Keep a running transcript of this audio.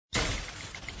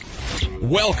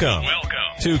Welcome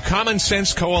to Common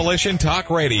Sense Coalition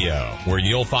Talk Radio, where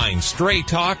you'll find straight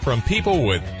talk from people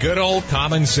with good old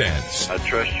common sense. I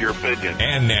trust your opinion.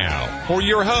 And now, for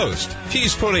your host,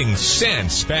 he's putting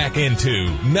sense back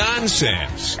into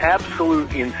nonsense.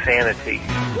 Absolute insanity.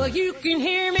 Well, you can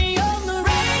hear me on the radio.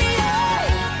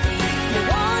 You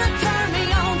want to turn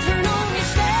me on your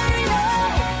stereo.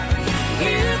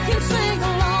 You can sing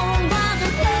along while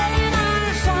they're playing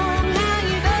our song. Now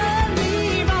you done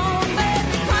me wrong,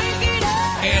 baby, crank it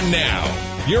up. And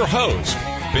now, your host,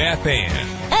 Beth Ann.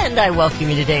 And I welcome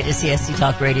you today to CSC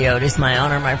Talk Radio. It is my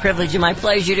honor, my privilege, and my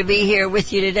pleasure to be here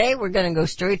with you today. We're going to go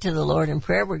straight to the Lord in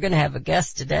prayer. We're going to have a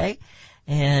guest today,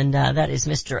 and that is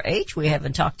Mr. H. We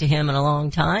haven't talked to him in a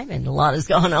long time, and a lot has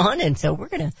gone on, and so we're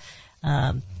going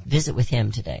to visit with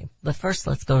him today. But first,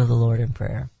 let's go to the Lord in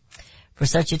prayer. For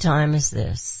such a time as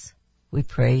this, we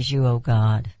praise you, O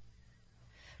God,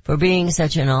 for being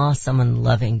such an awesome and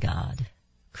loving God,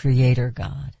 Creator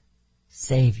God,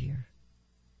 Savior.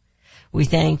 We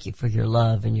thank you for your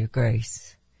love and your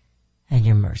grace and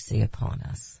your mercy upon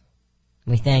us.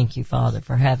 We thank you, Father,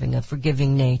 for having a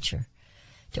forgiving nature,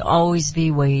 to always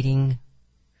be waiting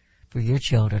for your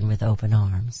children with open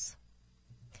arms.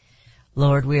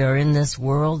 Lord, we are in this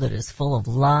world that is full of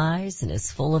lies and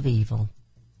is full of evil.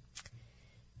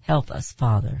 Help us,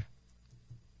 Father.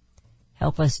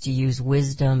 Help us to use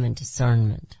wisdom and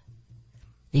discernment.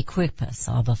 Equip us,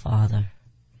 Abba, Father,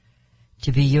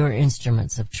 to be your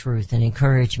instruments of truth and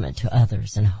encouragement to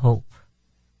others and hope,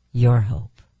 your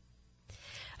hope.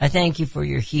 I thank you for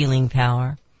your healing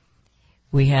power.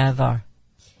 We have we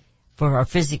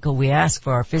ask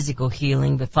for our physical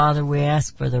healing, but Father, we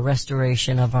ask for the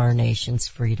restoration of our nation's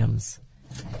freedoms.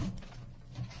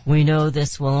 We know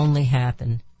this will only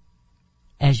happen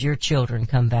as your children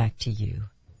come back to you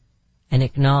and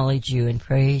acknowledge you and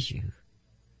praise you.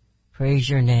 Praise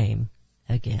your name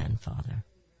again, Father.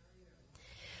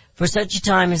 For such a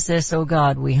time as this, O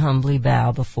God, we humbly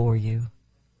bow before you.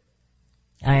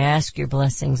 I ask your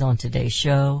blessings on today's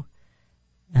show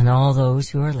and all those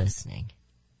who are listening.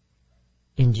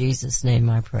 In Jesus' name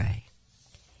I pray.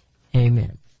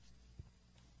 Amen.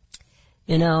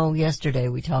 You know, yesterday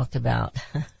we talked about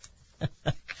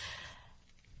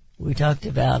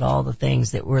all the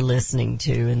things that we're listening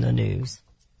to in the news.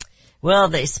 Well,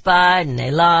 they spied and they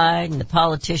lied, and the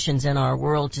politicians in our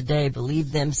world today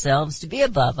believe themselves to be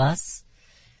above us,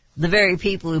 the very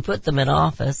people who put them in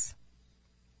office.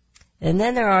 And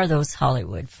then there are those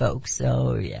Hollywood folks,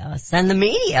 oh yes, and the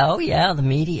media, oh yeah, the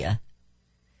media.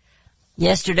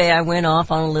 Yesterday I went off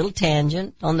on a little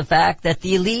tangent on the fact that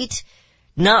the elite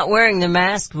not wearing the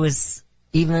mask was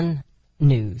even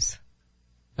news.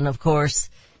 And of course,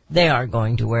 they are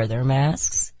going to wear their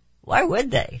masks. Why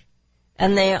would they?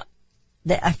 And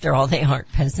after all, they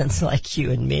aren't peasants like you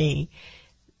and me.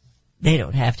 They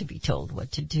don't have to be told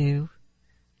what to do.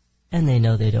 And they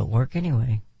know they don't work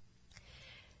anyway.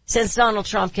 Since Donald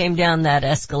Trump came down that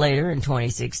escalator in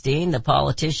 2016, the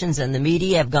politicians and the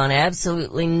media have gone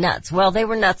absolutely nuts. Well, they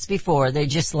were nuts before. They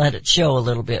just let it show a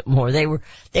little bit more. They were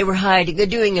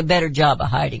doing a better job of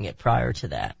hiding it prior to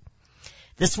that.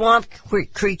 The swamp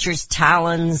creature's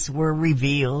talons were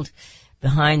revealed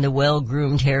behind the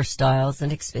well-groomed hairstyles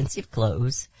and expensive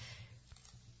clothes,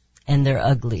 and their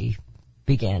ugly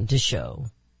began to show.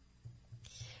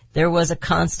 There was a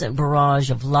constant barrage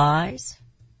of lies.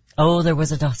 Oh, there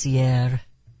was a dossier,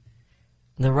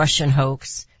 the Russian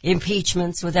hoax,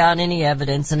 impeachments without any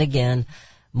evidence, and again,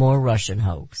 more Russian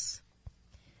hoax.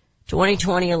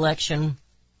 2020 election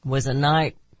was a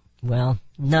night, well,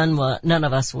 none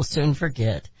of us will soon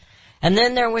forget. And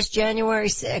then there was January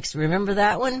 6th. Remember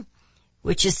that one?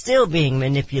 Which is still being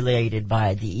manipulated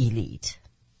by the elite.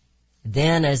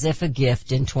 Then, as if a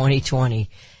gift in 2020,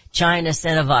 China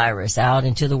sent a virus out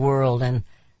into the world, and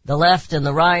the left and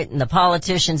the right and the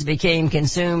politicians became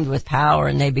consumed with power,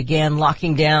 and they began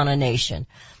locking down a nation,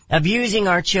 abusing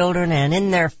our children, and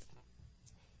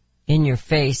in your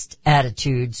face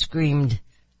attitude screamed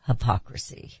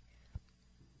hypocrisy.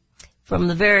 From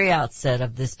the very outset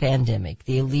of this pandemic,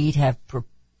 the elite have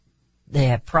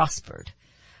prospered,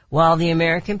 while the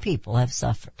American people have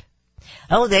suffered.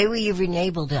 Oh, they were even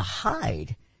able to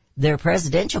hide their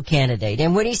presidential candidate.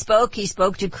 And when he spoke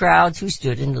to crowds who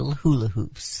stood in little hula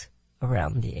hoops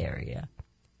around the area.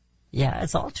 Yeah,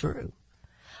 it's all true.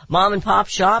 Mom and pop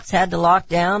shops had to lock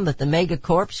down, but the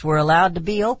megacorps were allowed to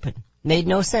be open. Made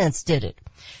no sense, did it?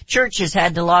 Churches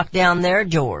had to lock down their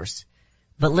doors,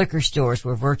 but liquor stores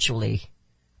were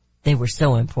they were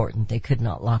so important they could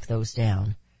not lock those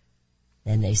down.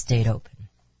 And they stayed open.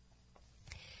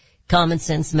 Common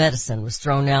sense medicine was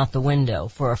thrown out the window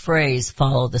for a phrase,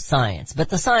 follow the science. But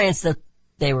the science that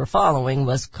they were following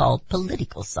was called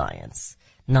political science,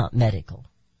 not medical.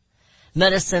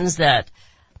 Medicines that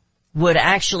would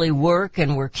actually work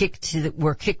and were kicked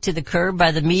to the curb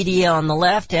by the media on the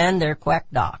left and their quack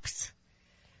docs.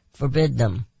 Forbid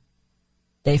them.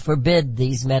 They forbid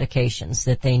these medications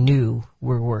that they knew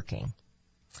were working.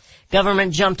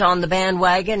 Government jumped on the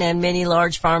bandwagon, and many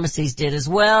large pharmacies did as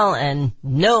well, and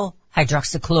no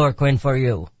hydroxychloroquine for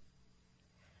you.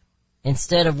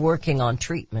 Instead of working on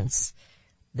treatments,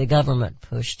 the government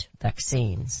pushed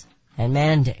vaccines and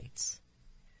mandates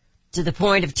to the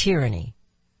point of tyranny.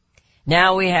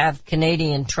 Now we have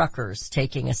Canadian truckers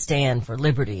taking a stand for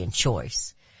liberty and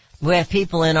choice. We have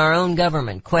people in our own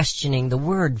government questioning the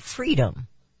word freedom.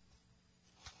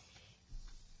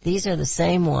 These are the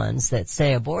same ones that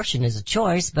say abortion is a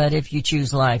choice, but if you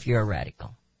choose life, you're a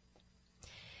radical.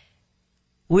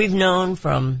 We've known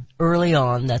from early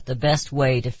on that the best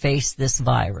way to face this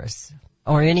virus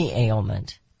or any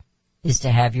ailment is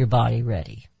to have your body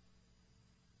ready,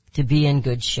 to be in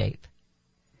good shape.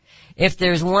 If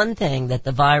there's one thing that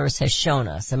the virus has shown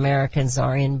us, Americans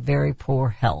are in very poor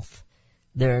health.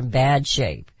 They're in bad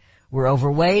shape. We're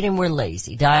overweight and we're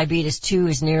lazy. Diabetes, too,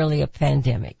 is nearly a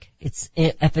pandemic. It's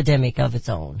an epidemic of its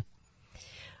own.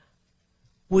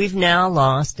 We've now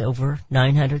lost over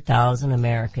 900,000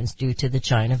 Americans due to the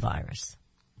China virus.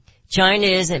 China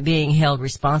isn't being held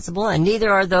responsible, and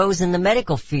neither are those in the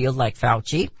medical field like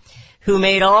Fauci, who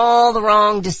made all the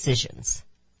wrong decisions.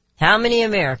 How many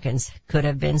Americans could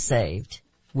have been saved?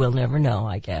 We'll never know,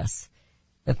 I guess.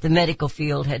 If the medical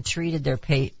field had treated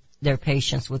their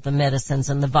patients with the medicines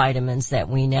and the vitamins that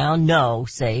we now know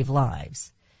save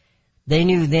lives. They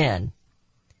knew then,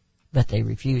 but they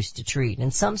refused to treat,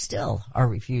 and some still are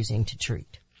refusing to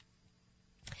treat.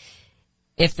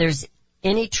 If there's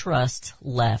any trust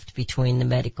left between the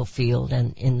medical field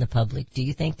and in the public, do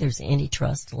you think there's any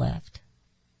trust left?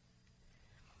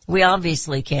 We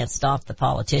obviously can't stop the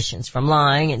politicians from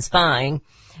lying and spying,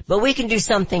 but we can do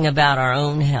something about our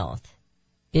own health.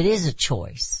 It is a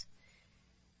choice.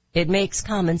 It makes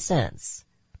common sense.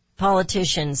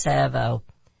 Politicians have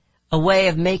a way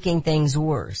of making things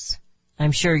worse.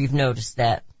 I'm sure you've noticed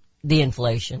that. The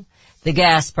inflation. The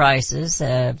gas prices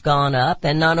have gone up,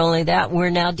 and not only that, we're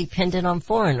now dependent on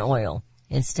foreign oil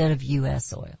instead of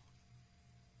U.S. oil.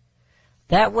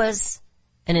 That was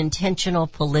an intentional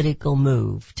political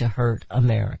move to hurt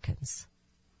Americans.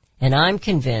 And I'm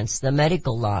convinced the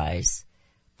medical lies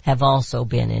have also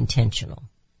been intentional.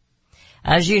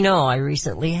 As you know, I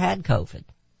recently had COVID.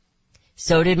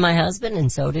 So did my husband,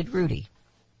 and so did Rudy.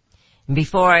 And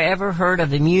before I ever heard of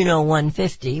Immuno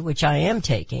 150, which I am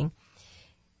taking,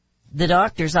 the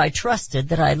doctors I trusted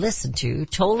that I listened to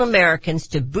told Americans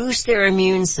to boost their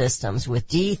immune systems with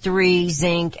D3,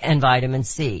 zinc, and vitamin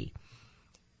C.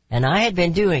 And I had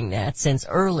been doing that since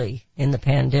early in the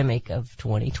pandemic of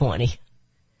 2020.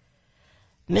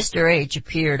 Mr. H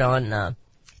appeared on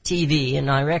TV, and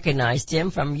I recognized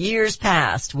him from years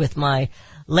past with my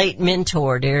late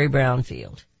mentor, Derry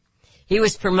Brownfield. He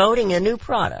was promoting a new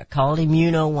product called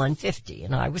Immuno 150,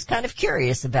 and I was kind of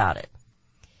curious about it.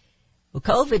 Well,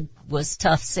 COVID was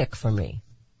tough sick for me.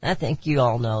 I think you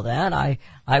all know that.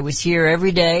 I was here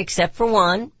every day except for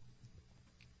one,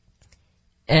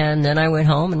 and then I went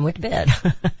home and went to bed.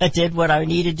 I did what I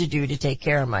needed to do to take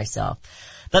care of myself.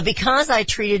 But because I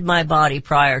treated my body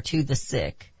prior to the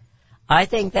sick, I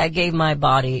think that gave my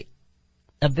body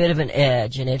a bit of an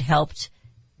edge, and it helped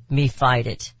me fight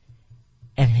it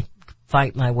and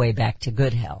fight my way back to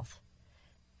good health.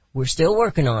 We're still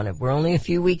working on it. We're only a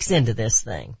few weeks into this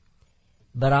thing.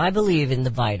 But I believe in the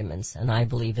vitamins, and I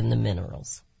believe in the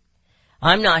minerals.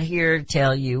 I'm not here to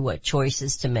tell you what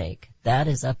choices to make. That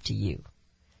is up to you.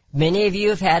 Many of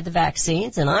you have had the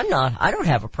vaccines, and I don't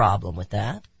have a problem with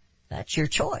that. That's your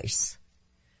choice.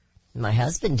 My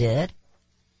husband did.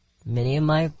 Many of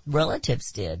my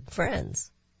relatives did, friends.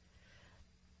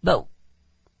 But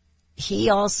he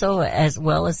also, as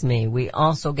well as me, we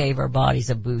also gave our bodies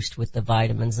a boost with the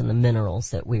vitamins and the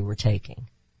minerals that we were taking.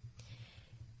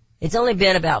 It's only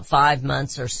been about 5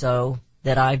 months or so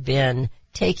that I've been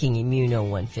taking Immuno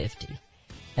 150.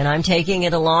 And I'm taking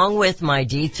it along with my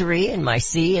D3 and my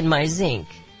C and my zinc.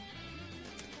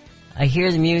 I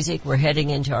hear the music. We're heading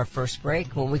into our first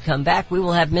break. When we come back, we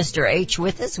will have Mr. H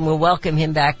with us, and we'll welcome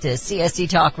him back to CSC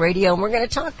Talk Radio, and we're going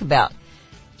to talk about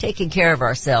taking care of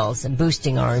ourselves and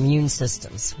boosting our immune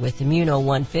systems with Immuno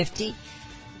 150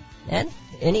 and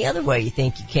any other way you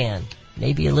think you can.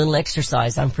 Maybe a little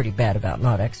exercise. I'm pretty bad about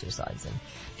not exercising.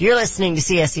 If you're listening to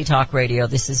CSC Talk Radio,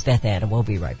 this is Beth Ann, and we'll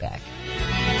be right back.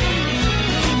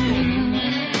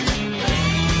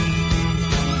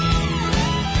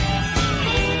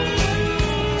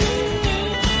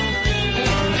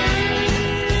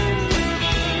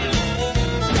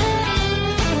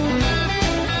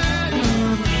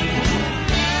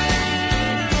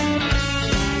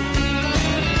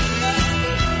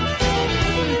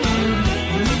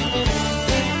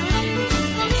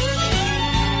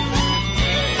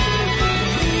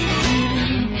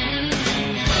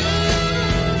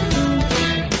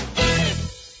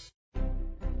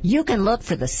 You can look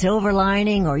for the silver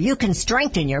lining, or you can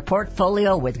strengthen your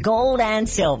portfolio with gold and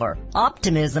silver.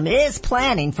 Optimism is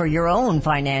planning for your own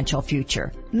financial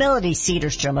future. Melody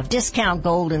Cedarstrom of Discount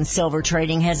Gold and Silver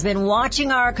Trading has been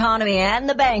watching our economy and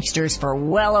the banksters for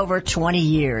well over 20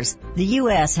 years. The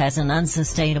U.S. has an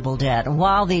unsustainable debt, and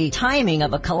while the timing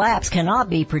of a collapse cannot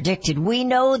be predicted, we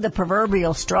know the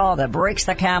proverbial straw that breaks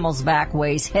the camel's back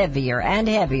weighs heavier and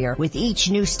heavier with each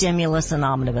new stimulus and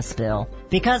omnibus bill.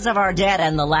 Because of our debt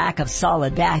and the lack of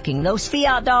solid backing, those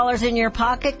fiat dollars in your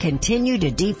pocket continue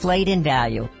to deflate in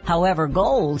value. However,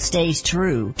 gold stays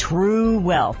true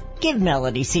wealth. Give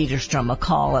Melody Cedarstrom a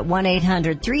call at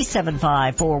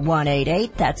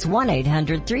 1-800-375-4188. That's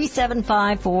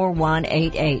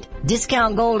 1-800-375-4188.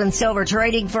 Discount Gold and Silver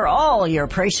Trading for all your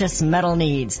precious metal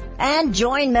needs. And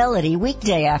join Melody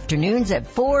weekday afternoons at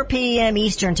 4 p.m.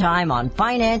 Eastern Time on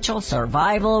Financial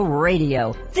Survival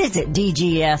Radio. Visit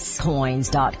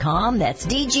DGScoins.com. That's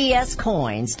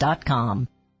DGScoins.com.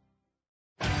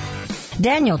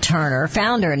 Daniel Turner,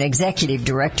 founder and executive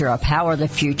director of Power the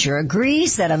Future,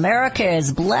 agrees that America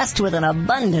is blessed with an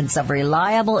abundance of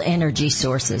reliable energy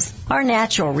sources. Our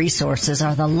natural resources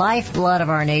are the lifeblood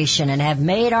of our nation and have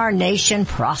made our nation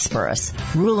prosperous.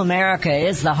 Rural America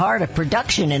is the heart of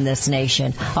production in this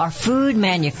nation. Our food,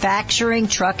 manufacturing,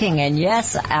 trucking, and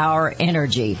yes, our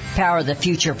energy. Power the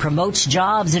Future promotes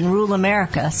jobs in rural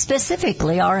America,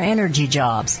 specifically our energy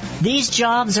jobs. These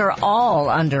jobs are all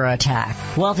under attack.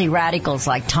 Wealthy radicals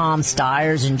like Tom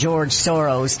Stiers and George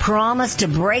Soros promise to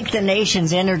break the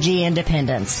nation's energy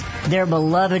independence. Their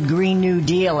beloved Green New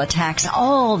Deal attacks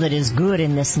all that is good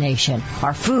in this nation.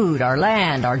 Our food, our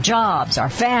land, our jobs, our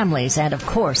families, and of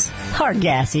course, our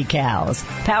gassy cows.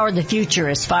 Power the Future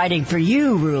is fighting for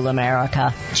you, rural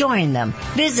America. Join them.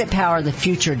 Visit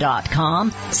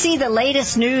PowerTheFuture.com. See the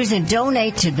latest news and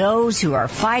donate to those who are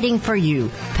fighting for you.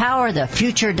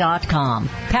 PowerTheFuture.com.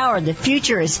 Power the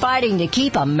Future is fighting to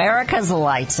keep America's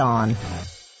lights on.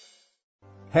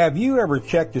 Have you ever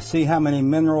checked to see how many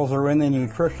minerals are in the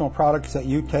nutritional products that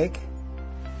you take?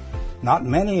 Not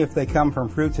many if they come from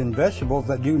fruits and vegetables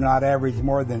that do not average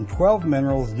more than 12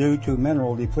 minerals due to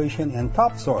mineral depletion in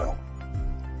topsoil.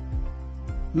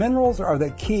 Minerals are the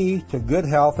key to good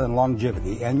health and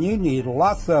longevity, and you need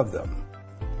lots of them.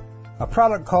 A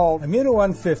product called Immuno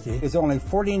 150 is only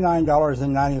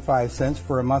 $49.95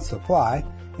 for a month's supply,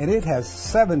 and it has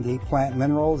 70 plant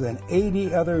minerals and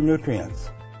 80 other nutrients.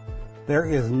 There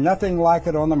is nothing like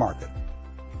it on the market.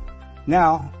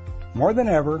 Now, more than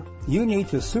ever, you need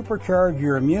to supercharge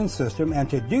your immune system, and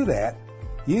to do that,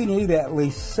 you need at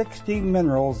least 60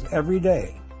 minerals every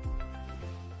day.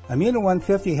 Immuno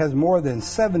 150 has more than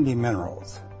 70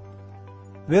 minerals.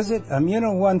 Visit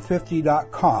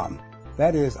Immuno150.com.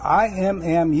 That is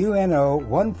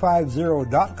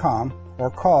IMMUNO150.com, or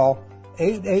call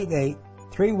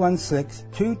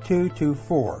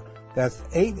 888-316-2224. That's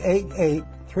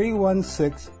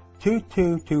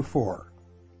 888-316-2224.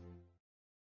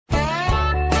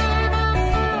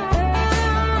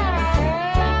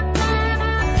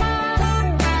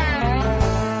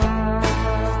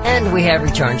 And we have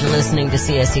returned to listening to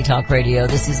CSC Talk Radio.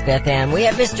 This is Beth Ann. We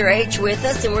have Mr. H with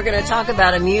us, and we're going to talk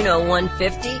about Immuno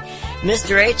 150.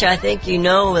 Mr. H, I think you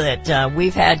know that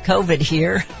we've had COVID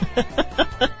here,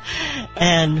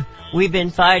 and we've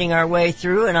been fighting our way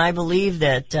through, and I believe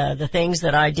that the things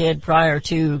that I did prior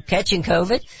to catching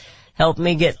COVID helped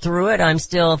me get through it. I'm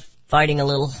still fighting a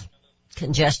little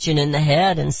congestion in the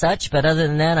head and such, but other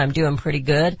than that, I'm doing pretty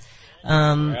good. Well,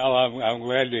 I'm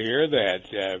glad to hear that,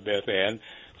 Beth Ann.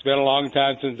 It's been a long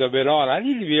time since I've been on. I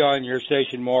need to be on your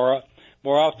station more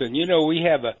often. You know, we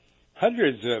have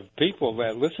hundreds of people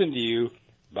that listen to you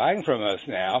buying from us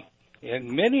now,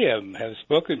 and many of them have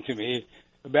spoken to me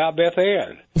about Beth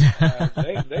Ann.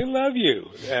 They love you.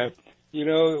 You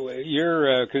know,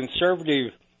 your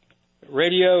conservative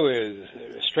radio is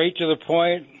straight to the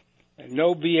point,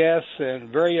 no BS, and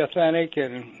very authentic,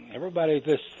 and everybody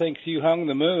just thinks you hung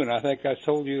the moon. I think I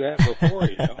told you that before,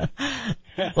 you know.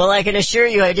 Well, I can assure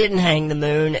you I didn't hang the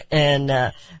moon,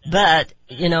 and but,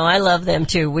 you know, I love them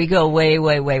too. We go way,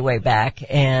 way, way, way back,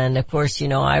 and of course, you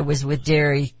know, I was with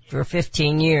Derry for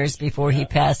 15 years before he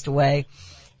passed away,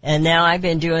 and now I've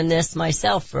been doing this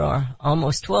myself for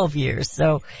almost 12 years,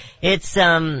 so it's,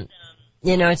 you know,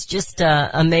 it's just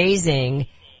amazing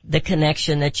the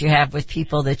connection that you have with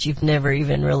people that you've never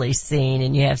even really seen,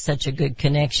 and you have such a good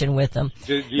connection with them.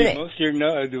 Do most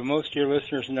of your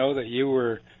listeners know that you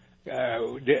were,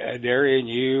 Derry and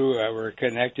you were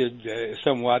connected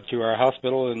somewhat to our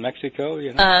hospital in Mexico?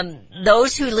 You know?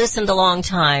 Those who listened a long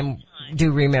time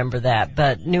do remember that,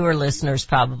 but newer listeners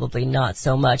probably not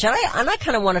so much. And I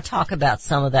kind of want to talk about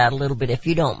some of that a little bit, if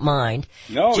you don't mind.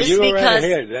 No, Just you go because, right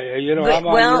ahead. You know, but, I'm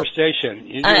on well, your station.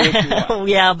 You do what you want.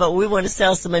 yeah, but we want to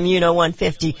sell some Immuno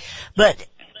 150. But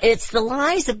it's the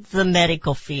lies of the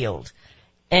medical field.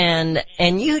 And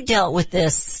you dealt with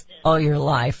this all your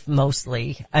life,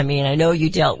 mostly. I mean, I know you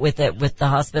dealt with it with the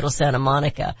Hospital Santa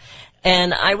Monica.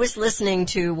 And I was listening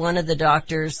to one of the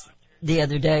doctors the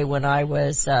other day when I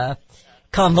was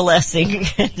convalescing,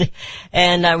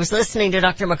 and I was listening to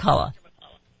Dr. McCullough.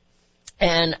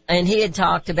 And he had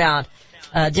talked about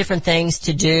different things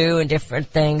to do and different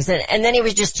things. And then he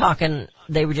was just talking,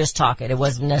 they were just talking. It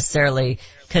wasn't necessarily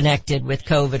connected with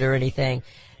COVID or anything.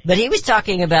 But he was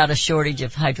talking about a shortage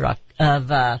of hydrogen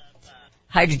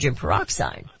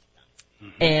peroxide.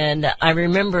 And I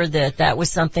remember that was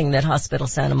something that Hospital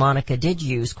Santa Monica did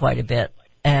use quite a bit.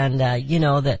 And, you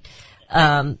know, that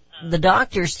the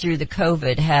doctors through the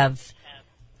COVID have,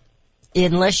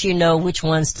 unless you know which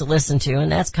ones to listen to,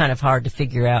 and that's kind of hard to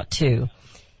figure out too,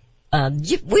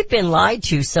 we've been lied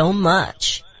to so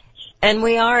much. And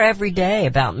we are every day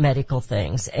about medical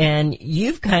things. And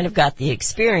you've kind of got the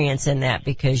experience in that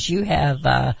because you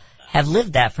have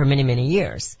lived that for many, many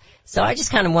years. So I just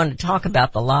kind of wanted to talk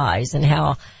about the lies and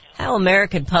how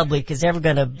American public is ever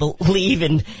going to believe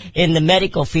in the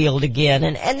medical field again.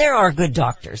 And there are good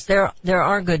doctors. There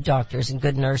are good doctors and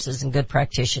good nurses and good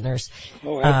practitioners.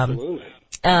 Oh, absolutely.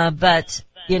 But,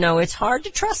 you know, it's hard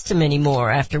to trust them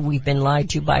anymore after we've been lied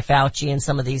to by Fauci and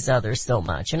some of these others so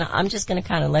much. And I'm just going to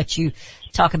kind of let you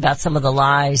talk about some of the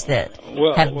lies that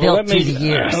have built through the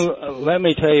years. Let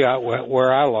me tell you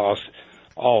where I lost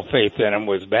all faith in them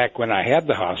was back when I had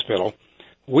the hospital.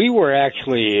 We were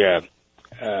actually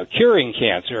curing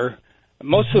cancer.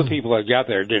 Most of the people that got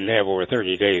there didn't have over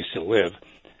 30 days to live,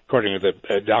 according to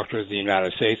the doctors of the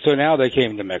United States. So now they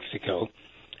came to Mexico.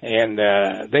 And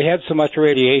they had so much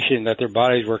radiation that their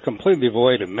bodies were completely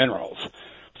void of minerals.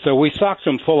 So we stocked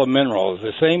them full of minerals,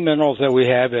 the same minerals that we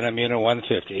have in Immuno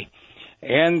 150.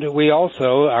 And we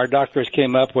also, our doctors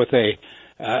came up with a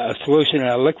solution,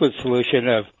 a liquid solution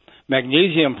of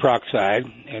magnesium peroxide.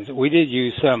 And we did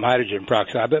use some hydrogen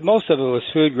peroxide, but most of it was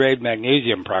food-grade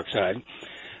magnesium peroxide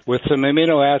with some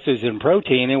amino acids and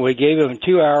protein. And we gave them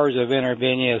 2 hours of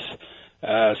intravenous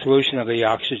solution of the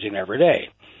oxygen every day.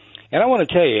 And I want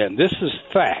to tell you, and this is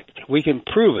fact, we can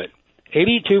prove it,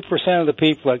 82% of the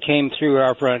people that came through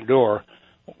our front door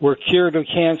were cured of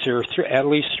cancer at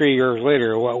least 3 years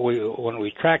later when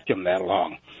we tracked them that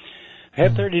long.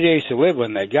 Had 30 days to live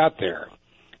when they got there.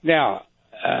 Now,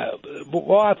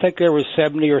 I think there was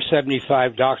 70 or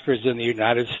 75 doctors in the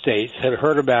United States had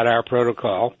heard about our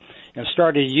protocol and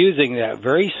started using that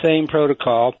very same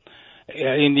protocol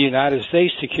in the United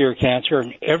States to cure cancer,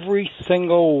 and every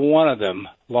single one of them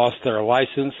lost their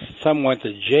license. Some went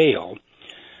to jail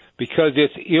because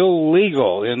it's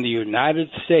illegal in the United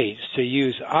States to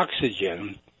use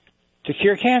oxygen to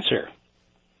cure cancer.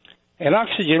 And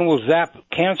oxygen will zap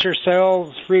cancer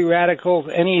cells, free radicals,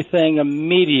 anything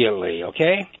immediately,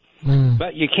 okay?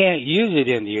 But you can't use it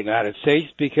in the United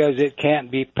States because it can't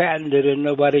be patented and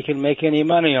nobody can make any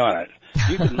money on it.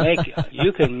 You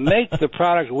can make the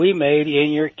product we made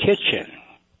in your kitchen.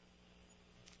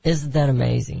 Isn't that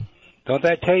amazing? Don't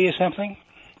that tell you something?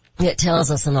 It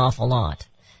tells us an awful lot.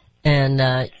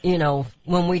 And, you know,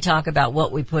 when we talk about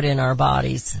what we put in our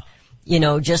bodies, you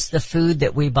know, just the food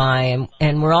that we buy,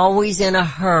 and we're always in a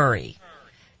hurry.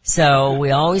 So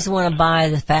we always want to buy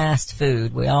the fast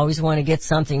food. We always want to get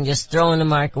something, just throw in the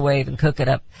microwave and cook it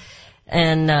up.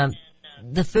 And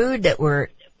the food that we're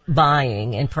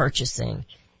buying and purchasing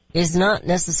is not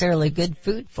necessarily good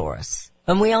food for us.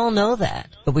 And we all know that,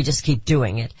 but we just keep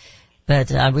doing it.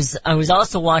 But I was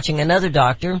also watching another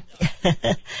doctor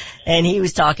and he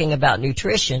was talking about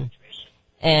nutrition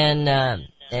and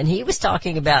he was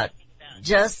talking about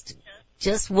just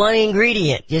one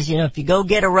ingredient. Just, you know, if you go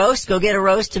get a roast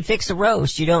and fix a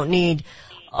roast. You don't need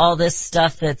all this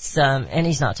stuff that's, and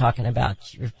he's not talking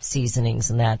about your seasonings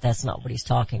and that. That's not what he's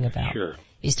talking about. Sure.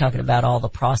 He's talking about all the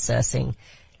processing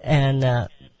and,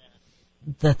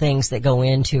 the things that go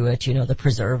into it, you know, the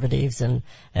preservatives and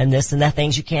this and that,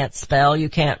 things you can't spell, you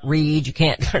can't read, you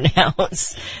can't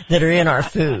pronounce that are in our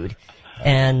food.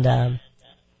 And,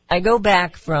 I go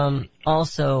back from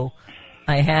also,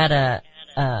 I had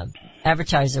a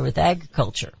advertiser with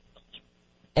agriculture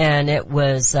and it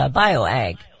was,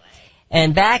 BioAg.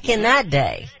 And back in that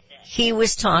day, he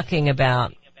was talking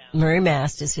about, Murray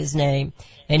Mast is his name,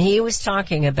 and he was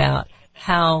talking about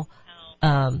how,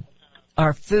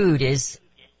 our food is,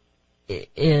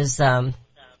 I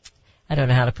I don't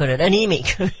know how to put it,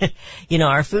 anemic. You know,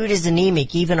 our food is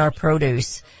anemic, even our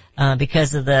produce,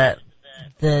 because of the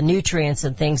nutrients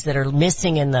and things that are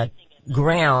missing in the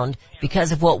ground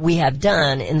because of what we have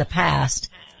done in the past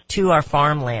to our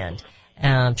farmland,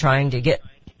 trying to get,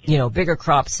 you know, bigger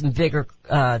crops and bigger,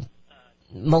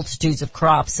 multitudes of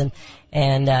crops,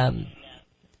 and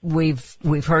we've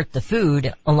hurt the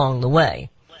food along the way.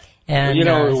 And, you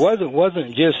know, it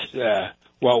wasn't just,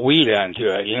 what we done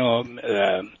to it. You know,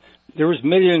 there was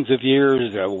millions of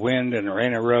years of wind and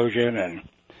rain erosion,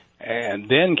 and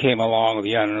then came along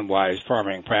the unwise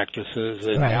farming practices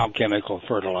and now chemical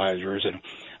fertilizers. And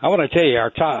I want to tell you,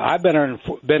 I've been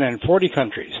in 40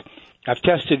 countries. I've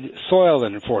tested soil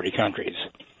in 40 countries.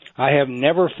 I have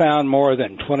never found more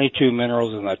than 22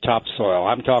 minerals in the topsoil.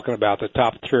 I'm talking about the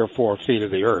top 3 or 4 feet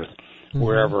of the earth,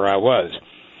 wherever I was.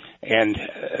 And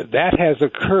that has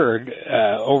occurred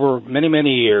over many,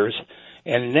 many years.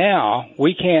 And now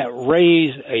we can't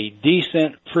raise a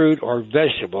decent fruit or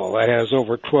vegetable that has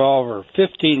over 12 or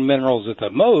 15 minerals at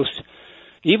the most.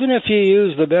 Even if you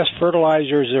use the best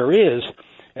fertilizers there is,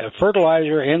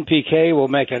 fertilizer, NPK, will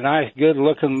make a nice,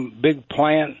 good-looking big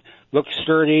plant look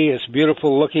sturdy. It's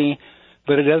beautiful looking,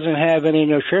 but it doesn't have any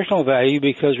nutritional value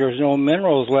because there's no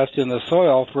minerals left in the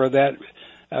soil for that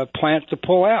plant to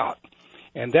pull out.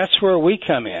 And that's where we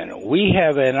come in. We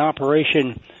have an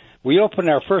operation. We opened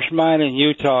our first mine in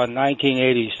Utah in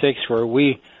 1986 where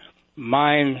we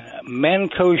mine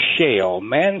Manco Shale.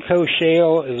 Manco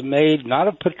Shale is made not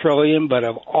of petroleum but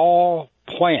of all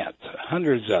plants,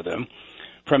 hundreds of them,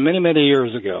 from many, many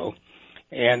years ago.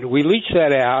 And we leach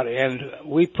that out and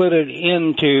we put it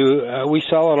into, we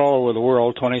sell it all over the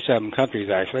world, 27 countries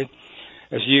actually.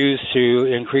 It's used to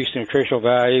increase nutritional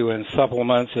value in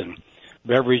supplements and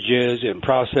beverages and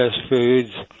processed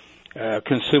foods,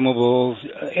 consumables,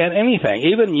 and anything.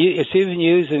 It's even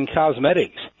used in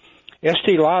cosmetics.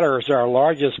 Estee Lauder is our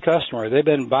largest customer. They've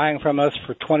been buying from us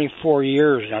for 24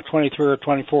 years now, 23 or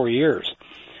 24 years.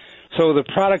 So the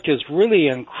product is really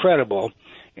incredible.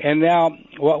 And now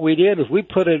what we did is we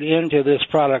put it into this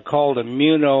product called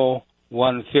Immuno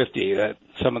 150 that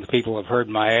some of the people have heard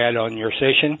my ad on your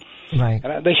station. Right.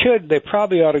 And they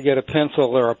probably ought to get a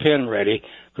pencil or a pen ready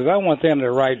because I want them to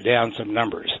write down some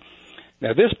numbers.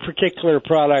 Now, this particular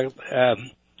product, Beth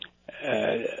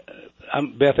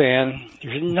Ann,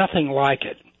 there's nothing like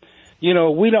it. You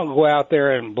know, we don't go out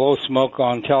there and blow smoke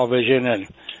on television and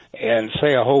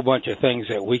say a whole bunch of things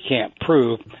that we can't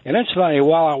prove. And incidentally,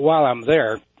 while I'm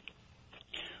there,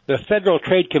 the Federal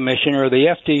Trade Commission, or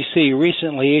the FTC,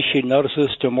 recently issued notices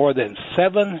to more than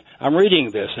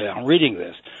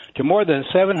to more than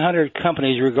 700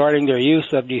 companies regarding their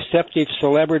use of deceptive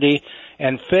celebrity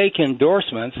and fake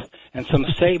endorsements and some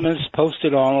statements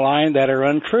posted online that are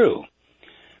untrue.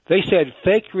 They said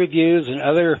fake reviews and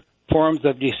other forms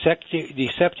of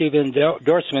deceptive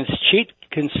endorsements cheat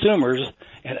consumers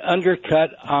and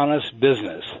undercut honest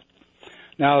business.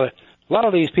 Now, a lot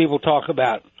of these people talk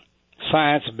about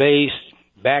science-based,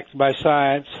 backed by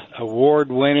science,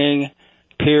 award-winning,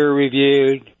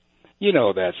 peer-reviewed. You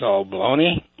know that's all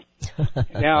baloney.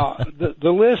 Now,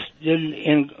 the list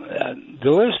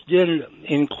didn't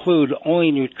include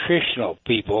only nutritional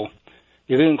people.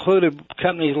 It included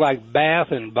companies like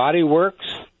Bath and Body Works,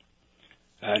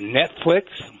 Netflix,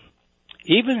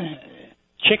 even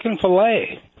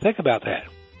Chick-fil-A. Think about that.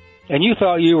 And you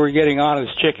thought you were getting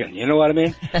honest chicken. You know what I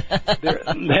mean?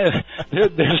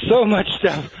 There's so much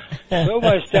stuff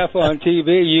on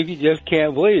TV you just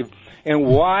can't believe. And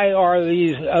why are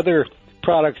these other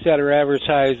products that are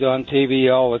advertised on TV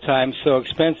all the time so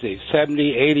expensive,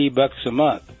 $70, $80 a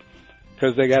month?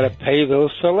 Because they got to pay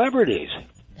those celebrities.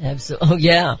 Absolutely. Oh,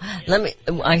 yeah.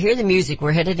 I hear the music.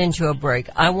 We're headed into a break.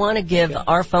 I want to give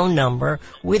our phone number.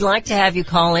 We'd like to have you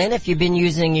call in if you've been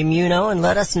using Immuno and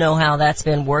let us know how that's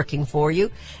been working for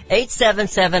you.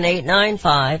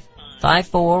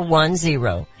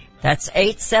 877-895-5410. That's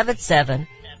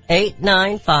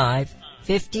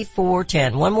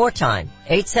 877-895-5410. One more time.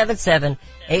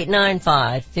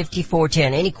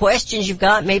 877-895-5410. Any questions you've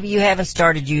got? Maybe you haven't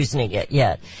started using it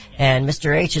yet. And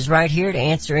Mr. H is right here to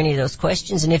answer any of those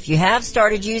questions. And if you have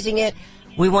started using it,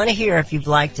 we want to hear if you've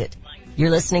liked it. You're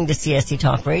listening to CSC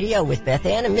Talk Radio with Beth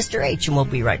Ann and Mr. H, and we'll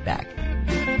be right back.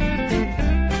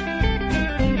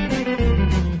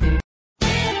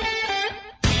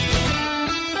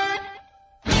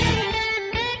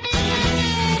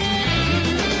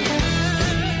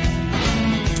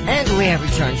 We have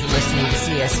returned. You're listening to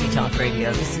CSC Talk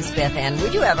Radio. This is Beth Ann. We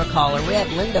do have a caller. We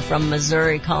have Linda from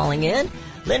Missouri calling in.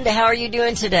 Linda, how are you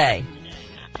doing today?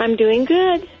 I'm doing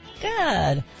good.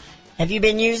 Good. Have you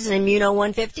been using Immuno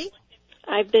 150?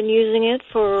 I've been using it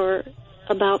for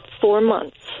about 4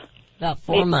 months. About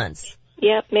 4 months.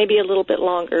 Yep, maybe a little bit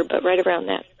longer, but right around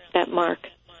that mark.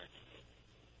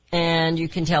 And you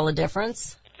can tell a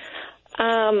difference?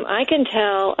 I can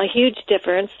tell a huge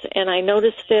difference, and I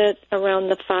noticed it around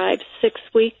the 5-6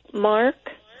 week mark.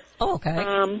 Oh, okay.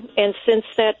 And since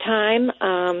that time,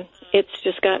 it's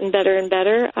just gotten better and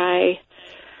better. I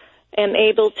am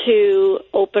able to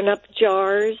open up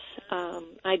jars.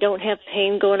 I don't have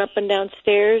pain going up and down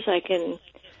stairs. I can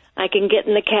get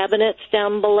in the cabinets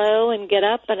down below and get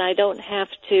up, and I don't have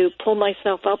to pull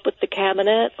myself up with the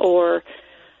cabinet or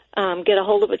get a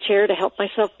hold of a chair to help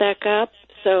myself back up.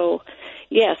 So,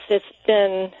 yes, it's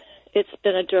been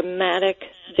a dramatic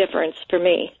difference for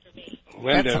me.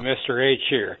 Linda, Mr. H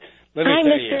here. Let me Hi,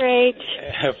 tell Mr.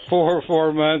 you, H.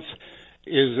 4 months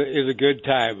is a good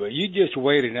time, but you just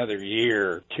wait another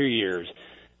year, 2 years.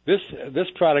 This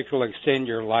product will extend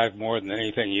your life more than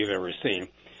anything you've ever seen.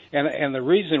 And the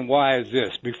reason why is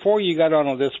this. Before you got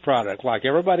on this product, like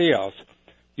everybody else,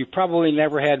 you probably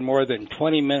never had more than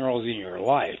 20 minerals in your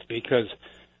life because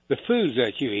the foods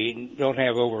that you eat don't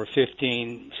have over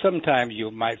 15. Sometimes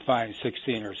you might find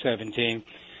 16 or 17.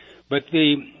 But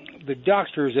the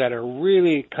doctors that are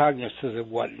really cognizant of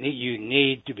what you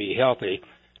need to be healthy,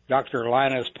 Dr.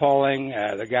 Linus Pauling,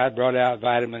 the guy that brought out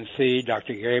vitamin C,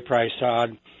 Dr. Gary Price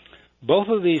Todd, both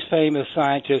of these famous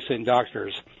scientists and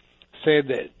doctors said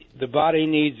that the body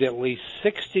needs at least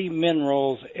 60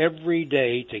 minerals every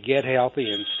day to get healthy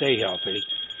and stay healthy.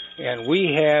 And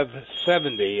we have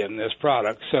 70 in this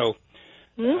product. So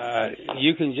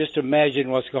you can just imagine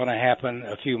what's going to happen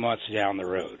a few months down the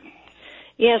road.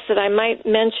 Yes, and I might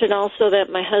mention also that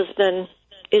my husband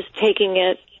is taking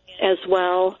it as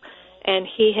well, and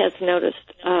he has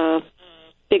noticed a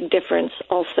big difference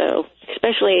also,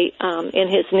 especially in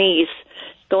his knees,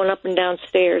 going up and down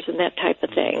stairs and that type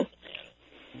of thing.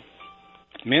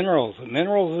 Minerals,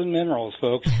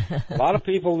 folks. A lot of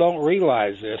people don't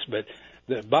realize this, but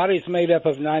the body's made up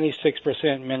of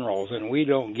 96% minerals, and we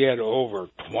don't get over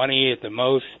 20 at the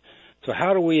most. So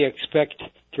how do we expect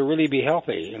to really be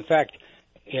healthy? In fact,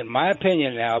 in my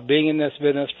opinion now, being in this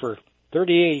business for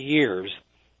 38 years,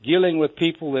 dealing with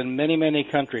people in many, many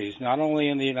countries, not only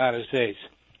in the United States,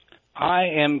 I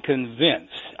am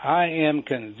convinced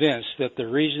that the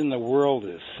reason the world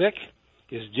is sick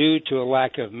is due to a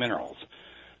lack of minerals.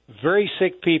 Very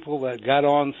sick people that got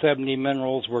on 70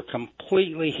 minerals were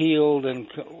completely healed and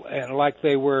like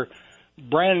they were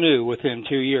brand new within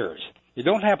 2 years. It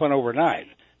don't happen overnight.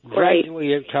 Right.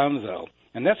 Gradually it comes, though.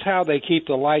 And that's how they keep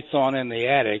the lights on in the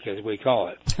attic, as we call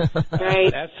it.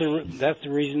 Right. That's the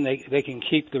reason they can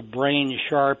keep the brain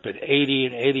sharp at 80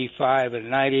 and 85 and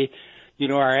 90. You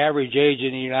know, our average age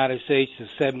in the United States is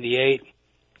 78,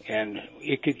 and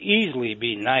it could easily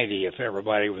be 90 if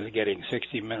everybody was getting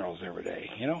 60 minerals every day,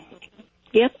 you know?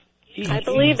 Yep, I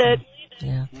believe it.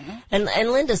 Yeah. And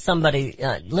Linda's somebody,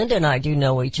 Linda and I do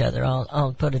know each other.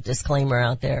 I'll put a disclaimer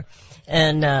out there.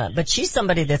 And, but she's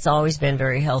somebody that's always been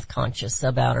very health conscious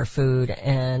about her food.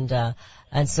 And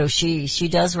so she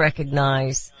does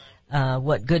recognize,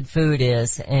 what good food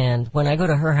is. And when I go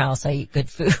to her house, I eat good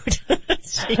food.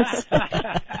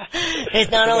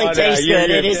 It not only tastes good,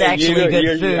 it is actually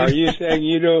good food. Are you saying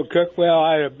you don't cook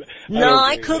well? No,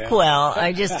 I cook well.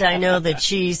 I know that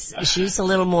she's a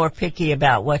little more picky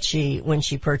about when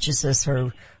she purchases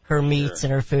her meats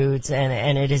and her foods,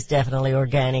 and it is definitely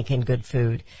organic and good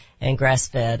food and grass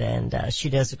fed, and she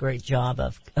does a great job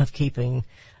of keeping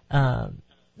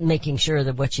making sure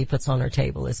that what she puts on her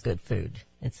table is good food.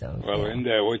 And so, well, and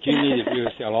what you need to do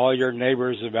is tell all your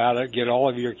neighbors about it, get all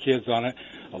of your kids on it.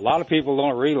 A lot of people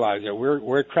don't realize that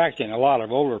we're attracting a lot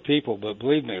of older people, but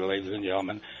believe me, ladies and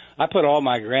gentlemen, I put all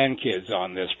my grandkids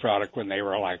on this product when they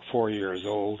were like 4 years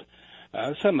old.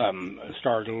 Some of them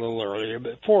started a little earlier,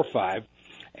 but 4 or 5.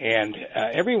 And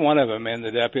every one of them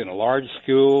ended up in large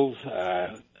schools.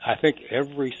 I think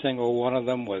every single one of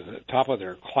them was at the top of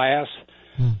their class.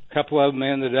 A couple of them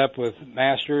ended up with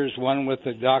masters, one with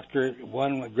a doctorate,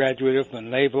 one graduated from the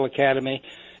Naval Academy.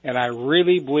 And I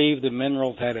really believe the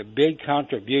minerals had a big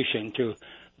contribution to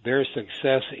their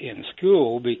success in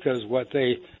school because what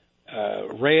they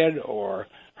read or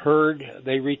heard,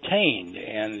 they retained.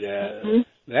 And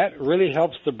that really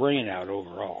helps the brain out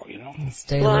overall, you know.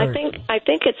 Stay Well, alert. I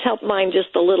think it's helped mine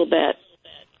just a little bit.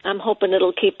 I'm hoping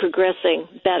it'll keep progressing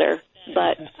better,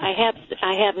 but I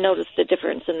have noticed a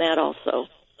difference in that also.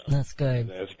 That's good.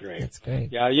 That's great. That's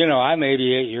great. Yeah, you know, I'm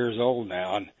 88 years old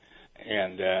now,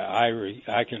 and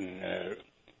I can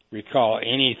recall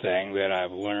anything that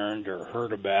I've learned or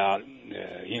heard about,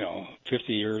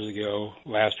 50 years ago,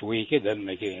 last week. It doesn't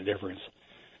make any difference.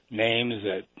 names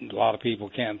that a lot of people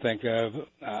can't think of,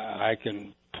 I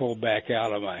can pull back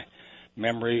out of my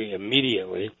memory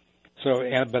immediately. So,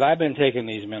 but I've been taking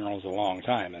these minerals a long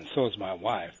time, and so has my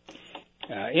wife.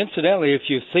 Incidentally, if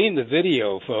you've seen the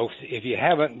video, folks, if you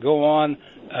haven't, go on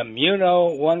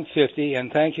Immuno 150,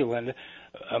 and thank you, Linda,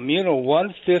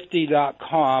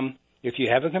 Immuno150.com. If you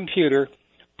have a computer,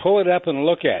 pull it up and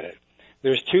look at it.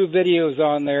 There's 2 videos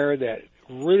on there that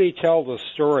really tell the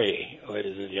story,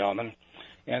 ladies and gentlemen,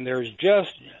 and there's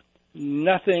just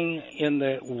nothing in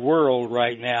the world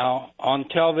right now on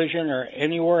television or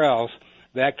anywhere else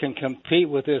that can compete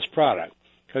with this product,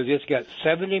 because it's got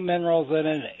 70 minerals in it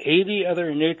and 80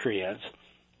 other nutrients,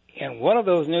 and one of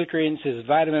those nutrients is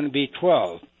vitamin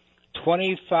B12.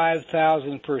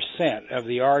 25,000% of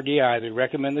the RDI, the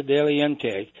recommended daily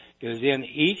intake, is in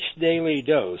each daily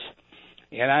dose.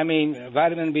 And I mean,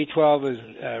 vitamin B12 is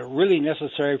really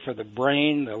necessary for the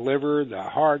brain, the liver, the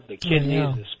heart, the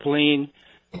kidneys, the spleen.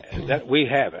 That we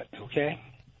have it, okay?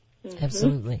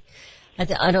 Absolutely.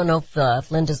 I don't know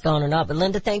if Linda's gone or not, but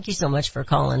Linda, thank you so much for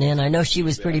calling in. I know she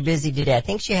was pretty busy today. I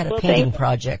think she had a painting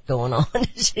project going on.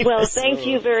 Thank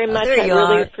you very much. I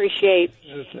really appreciate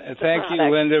Thank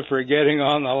you, Linda, for getting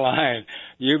on the line.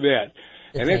 You bet.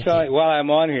 And it's while I'm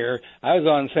on here, I was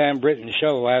on Sam Britton's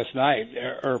show last night,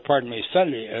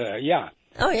 Sunday.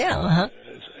 Oh, yeah, uh-huh.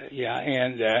 Yeah,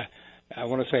 and I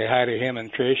want to say hi to him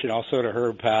and Trish, and also to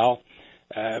Herb Powell.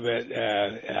 But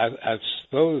I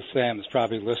suppose Sam's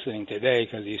probably listening today,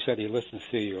 because he said he listens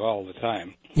to you all the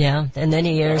time. Yeah, and then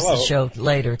he airs the show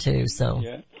later too. So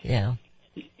yeah.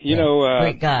 You know,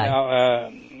 great guy. Now,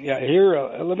 here,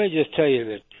 let me just tell you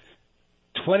that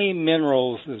 20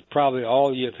 minerals is probably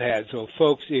all you've had. So,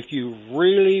 folks, if you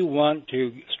really want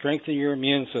to strengthen your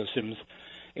immune systems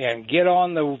and get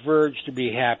on the verge to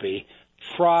be happy,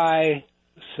 try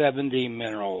 70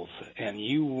 minerals, and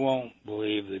you won't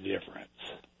believe the difference.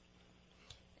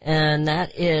 And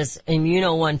that is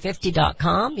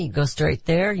Immuno150.com. You go straight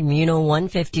there,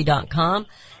 Immuno150.com.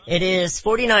 It is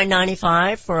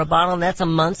 $49.95 for a bottle, and that's a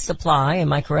month's supply.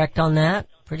 Am I correct on that?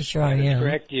 Pretty sure I am. That's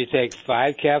correct. You take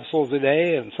 5 capsules a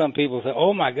day, and some people say,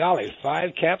 oh, my golly,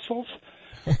 5 capsules?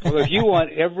 Well, if you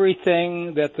want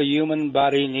everything that the human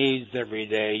body needs every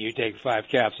day, you take 5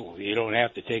 capsules. You don't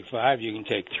have to take 5. You can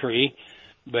take 3.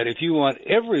 But if you want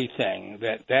everything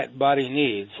that body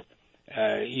needs,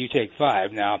 you take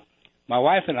 5. Now, my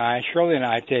wife and I, Shirley and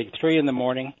I, take 3 in the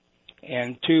morning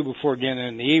and 2 before dinner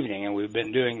in the evening, and we've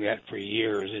been doing that for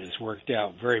years, and it's worked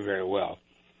out very, very well.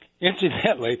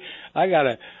 Incidentally, I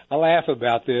laugh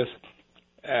about this,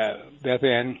 Beth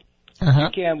Ann. Uh-huh. You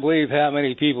can't believe how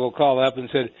many people called up and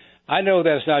said, I know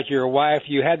that's not your wife.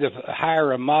 You had to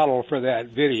hire a model for that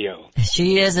video.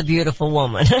 She is a beautiful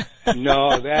woman.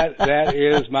 No, that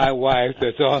is my wife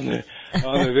that's on the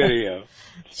video.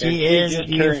 She is a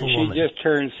beautiful woman. She just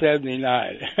turned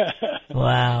 79.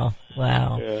 Wow.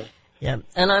 Yeah. Yep.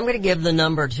 And I'm going to give the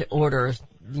number to order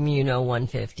Immuno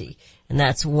 150. And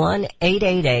that's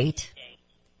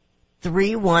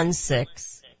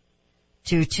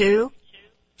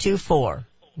 1-888-316-2224.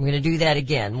 I'm going to do that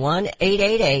again.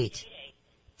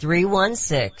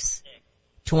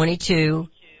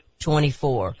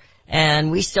 1-888-316-2224.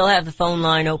 And we still have the phone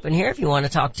line open here if you want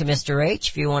to talk to Mr.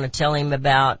 H, if you want to tell him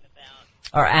about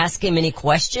or ask him any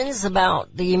questions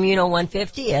about the Immuno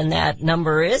 150. And that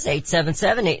number is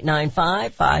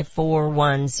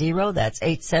 877-895-5410. That's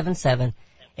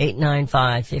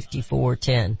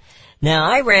 877-895-5410.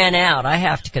 Now, I ran out. I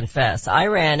have to confess. I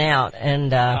ran out, and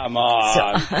come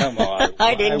on.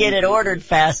 I didn't get it ordered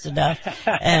fast enough.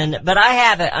 But I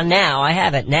have it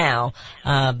now.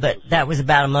 But that was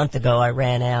about a month ago. I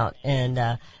ran out, and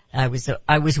I was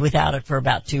without it for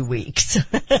about 2 weeks.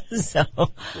 So,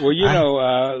 well, you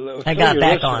know, I got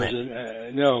back on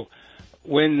it. No,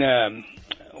 when they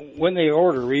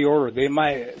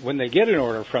reorder, when they get an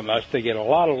order from us, they get a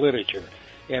lot of literature.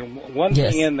 And one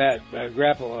thing in that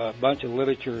bunch of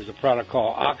literature is a product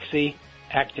called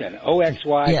Oxyactin,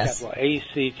 O-X-Y, capital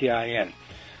A-C-T-I-N.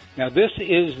 Now, this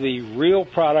is the real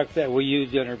product that we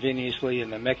used intravenously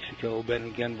in New Mexico,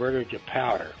 been converted to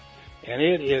powder. And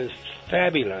it is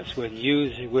fabulous when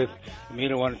used with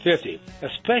Immuno 150,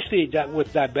 especially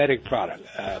with diabetic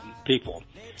people.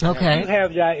 Okay. Now,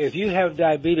 if you have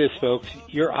diabetes, folks,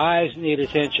 your eyes need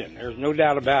attention. There's no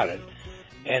doubt about it.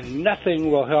 And nothing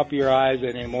will help your eyes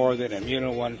any more than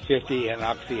Immuno 150 and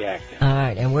Oxyactin. All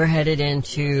right, and we're headed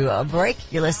into a break.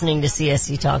 You're listening to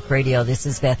CSC Talk Radio. This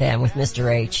is Beth Ann with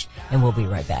Mr. H, and we'll be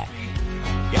right back.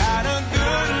 Got a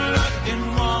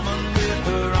good-looking woman with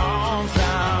her arms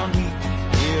round me,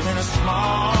 live in a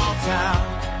small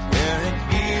town where it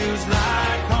feels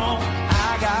like home.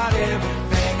 I got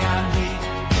everything I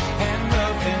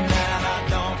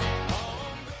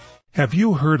Have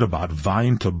you heard about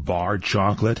Vine to Bar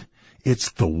chocolate? It's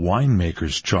the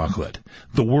winemaker's chocolate,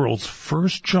 the world's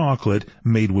first chocolate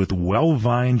made with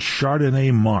well-vined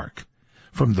Chardonnay marc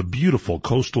from the beautiful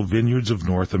coastal vineyards of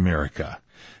North America.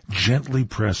 Gently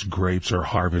pressed grapes are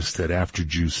harvested after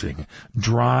juicing,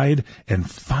 dried and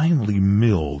finely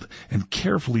milled and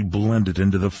carefully blended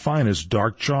into the finest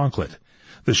dark chocolate.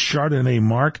 The Chardonnay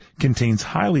marc contains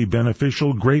highly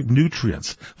beneficial grape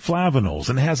nutrients, flavonols,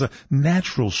 and has a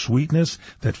natural sweetness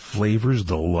that flavors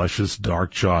the luscious dark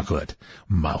chocolate.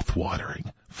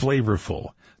 Mouth-watering, flavorful,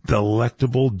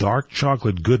 delectable dark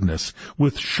chocolate goodness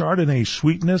with Chardonnay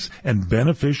sweetness and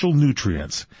beneficial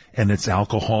nutrients. And it's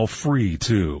alcohol-free,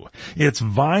 too. It's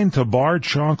Vine to Bar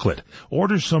chocolate.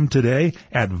 Order some today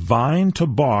at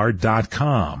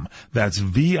vinetobar.com. That's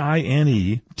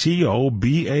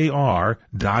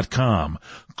VINETOBAR.com.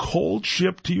 Cold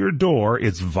shipped to your door,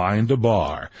 it's Vine to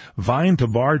Bar. Vine to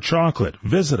Bar chocolate.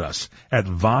 Visit us at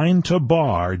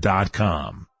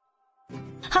vinetobar.com.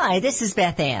 Hi, this is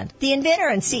Beth Ann. The inventor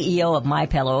and CEO of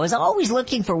MyPillow is always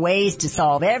looking for ways to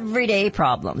solve everyday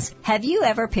problems. Have you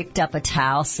ever picked up a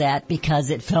towel set because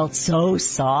it felt so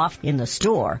soft in the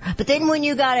store, but then when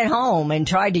you got it home and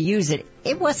tried to use it,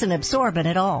 it wasn't absorbent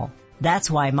at all? That's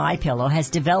why MyPillow has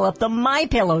developed the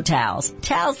MyPillow towels.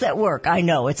 Towels that work. I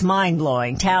know, it's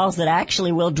mind-blowing. Towels that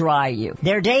actually will dry you.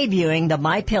 They're debuting the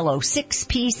MyPillow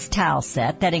 6-piece towel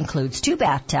set that includes 2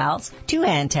 bath towels, 2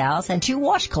 hand towels, and 2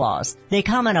 washcloths. They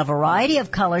come in a variety of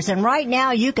colors, and right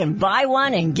now you can buy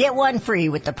one and get one free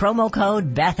with the promo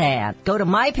code BethAnn. Go to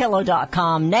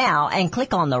MyPillow.com now and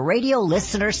click on the radio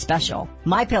listener special.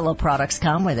 MyPillow products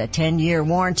come with a 10-year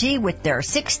warranty with their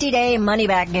 60-day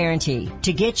money-back guarantee.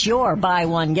 To get your buy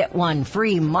one, get one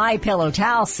free MyPillow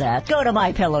towel set, go to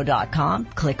MyPillow.com,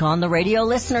 click on the radio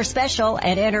listener special,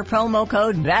 and enter promo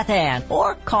code BethAnn,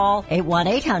 or call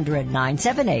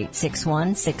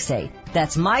 818-978-6168.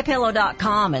 That's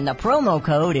MyPillow.com, and the promo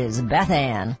code is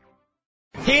BethAnn.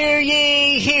 Hear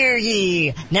ye, hear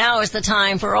ye! Now is the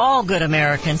time for all good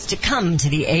Americans to come to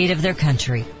the aid of their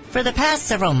country. For the past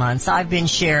several months, I've been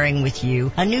sharing with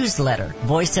you a newsletter,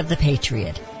 Voice of the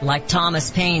Patriot. Like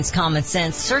Thomas Paine's Common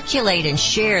Sense, circulate and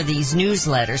share these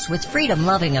newsletters with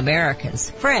freedom-loving Americans,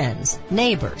 friends,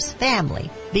 neighbors, family.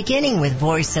 Beginning with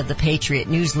Voice of the Patriot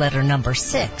newsletter number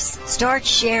 6, start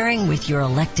sharing with your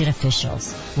elected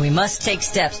officials. We must take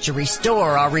steps to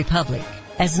restore our republic.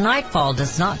 As nightfall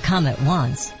does not come at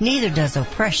once, neither does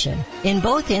oppression. In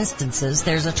both instances,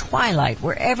 there's a twilight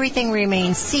where everything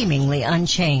remains seemingly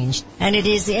unchanged, and it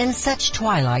is in such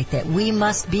twilight that we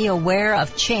must be aware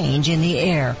of change in the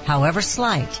air, however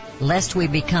slight, lest we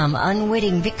become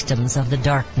unwitting victims of the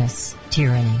darkness,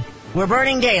 tyranny. We're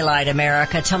burning daylight,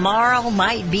 America. Tomorrow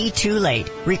might be too late.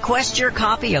 Request your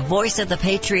copy of Voice of the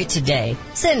Patriot today.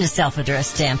 Send a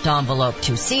self-addressed stamped envelope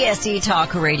to CSE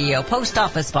Talk Radio, Post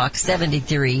Office Box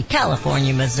 73,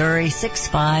 California, Missouri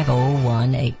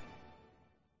 65018.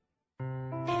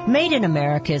 Made in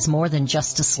America is more than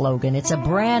just a slogan. It's a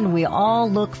brand we all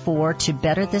look for to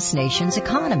better this nation's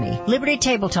economy. Liberty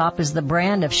Tabletop is the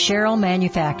brand of Sherrill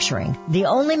Manufacturing, the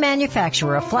only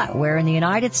manufacturer of flatware in the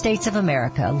United States of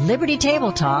America. Liberty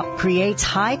Tabletop creates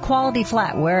high-quality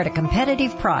flatware at a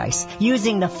competitive price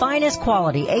using the finest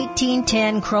quality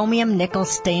 1810 chromium nickel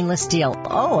stainless steel.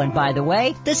 Oh, and by the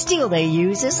way, the steel they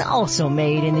use is also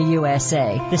made in the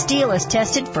USA. The steel is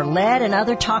tested for lead and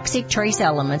other toxic trace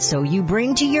elements, so you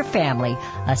bring to your family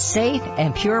a safe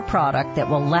and pure product that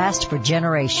will last for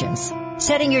generations.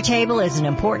 Setting your table is an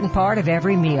important part of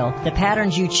every meal. The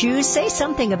patterns you choose say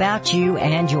something about you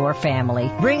and your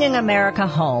family. Bringing America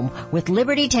home with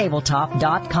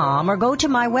LibertyTabletop.com, or go to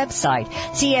my website,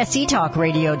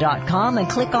 CSETalkRadio.com, and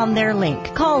click on their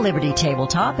link. Call Liberty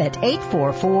Tabletop at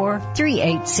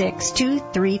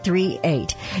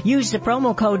 844-386-2338. Use the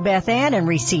promo code BethAnn and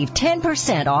receive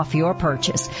 10% off your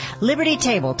purchase.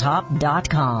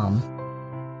 LibertyTabletop.com.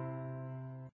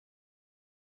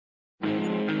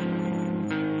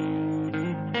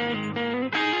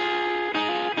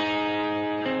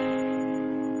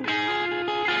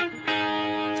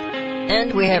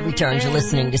 And we have returned to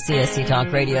listening to CSC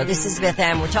Talk Radio. This is Beth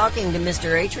Ann. We're talking to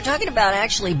Mr. H. We're talking about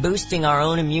actually boosting our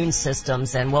own immune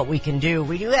systems and what we can do.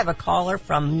 We do have a caller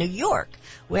from New York.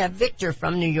 We have Victor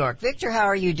from New York. Victor, how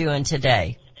are you doing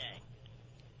today?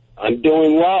 I'm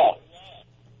doing well.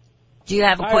 Do you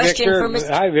have a question for Mr.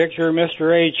 Hi, Victor.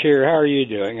 Mr. H here. How are you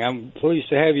doing? I'm pleased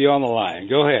to have you on the line.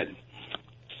 Go ahead.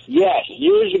 Yes,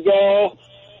 years ago,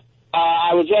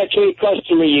 I was actually a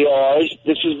customer of yours.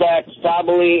 This was back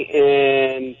probably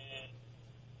in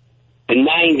the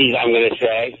 90s, I'm going to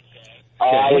say.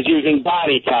 I was using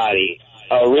Body Toddy.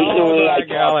 Recently, by I talked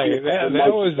to golly, you a that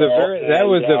couple was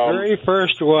months the ago, very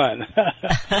first one.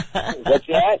 What's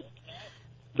that?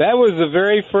 That was the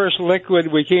very first liquid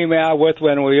we came out with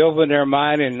when we opened our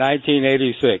mine in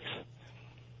 1986.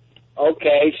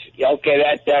 Okay,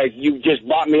 that you just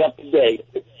brought me up to date.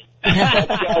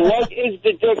 But, what is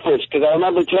the difference? Because I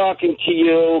remember talking to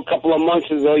you a couple of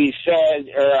months ago. You said,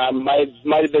 or I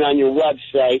might have been on your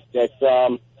website, that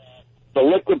the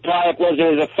liquid product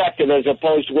wasn't as effective as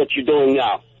opposed to what you're doing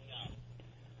now.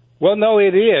 Well, no,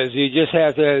 it is. You just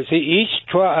have to see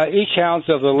each ounce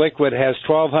of the liquid has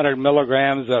 1,200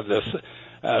 milligrams of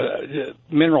the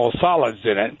mineral solids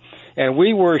in it. And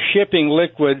we were shipping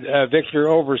liquid, Victor,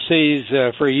 overseas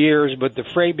for years, but the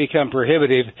freight became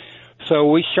prohibitive. So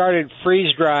we started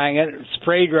freeze drying it,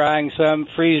 spray drying some,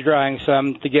 freeze drying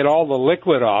some to get all the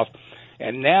liquid off.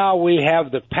 And now we have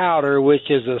the powder,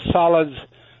 which is the solids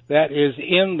that is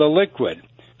in the liquid.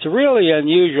 It's a really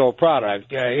unusual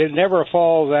product. It never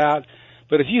falls out.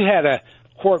 But if you had a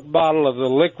quart bottle of the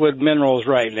liquid minerals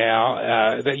right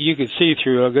now that you could see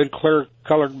through, a good clear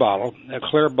colored bottle, a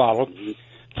clear bottle,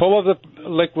 full of the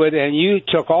liquid, and you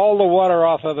took all the water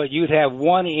off of it, you'd have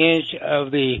 1 inch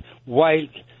of the white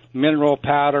mineral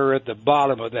powder at the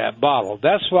bottom of that bottle.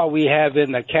 That's what we have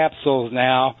in the capsules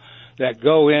now that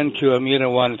go into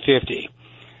Immuno 150.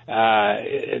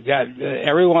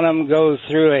 Every one of them goes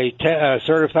through a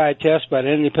certified test by an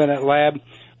independent lab.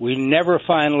 We never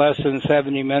find less than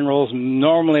 70 minerals,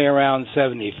 normally around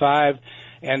 75,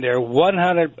 and they're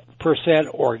 100%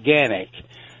 organic.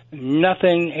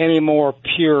 Nothing any more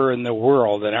pure in the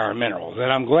world than our minerals.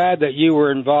 And I'm glad that you were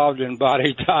involved in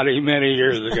Body Toddy many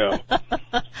years ago.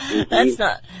 That's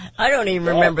not, I don't even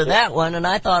remember that one, and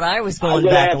I thought I was going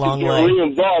back a long way. I'm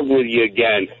going to have to get re-involved with you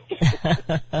again.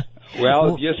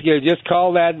 Well, just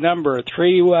call that number,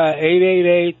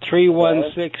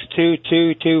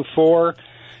 888-316-2224.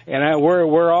 And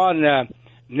we're on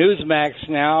Newsmax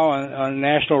now on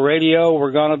national radio.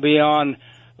 We're going to be on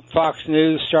Fox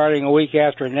News starting a week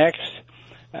after next.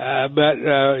 But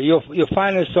you'll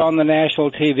find us on the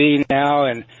national TV now,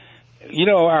 and you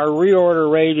know our reorder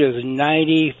rate is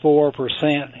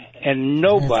 94%, and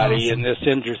nobody in this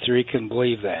industry can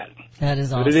believe that. That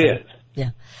is awesome. But it is.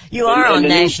 Yeah. You are on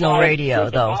national radio,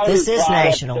 though. This is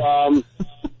national.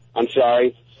 I'm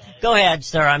sorry. Go ahead,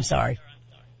 sir. I'm sorry.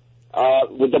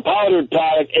 With the powdered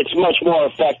product, it's much more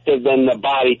effective than the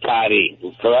Body Toddy,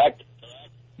 correct?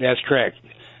 That's correct.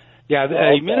 Yeah, the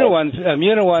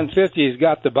Immuno 150's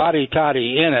got the Body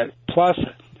Toddy in it, plus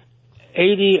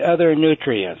 80 other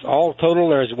nutrients. All total,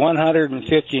 there's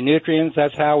 150 nutrients.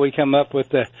 That's how we come up with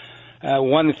the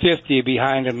 150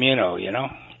 behind Immuno, you know.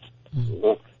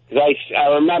 I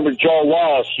remember Joe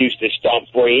Wallace used to stump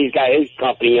for you. He's got his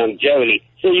company, Longevity.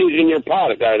 They're using your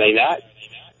product, are they not?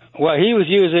 Well, he was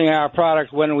using our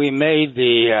product when we made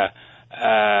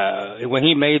when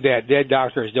he made that Dead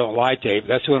Doctors Don't Lie tape.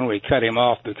 That's when we cut him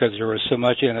off because there was so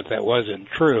much in it that wasn't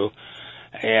true.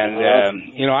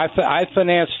 And, you know, I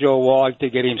financed Joe Wallach to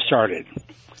get him started.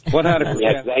 100%.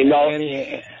 Yes, I know.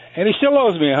 And he still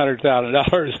owes me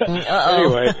 $100,000.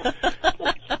 Anyway.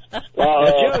 Well,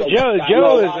 Joe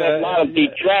is a lot of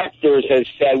detractors have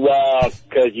said, well,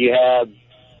 because you have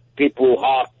people who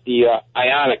hawk the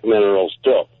ionic minerals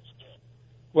too.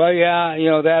 Well, yeah, you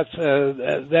know, that's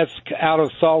out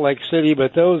of Salt Lake City,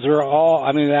 but those are all,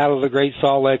 I mean, out of the Great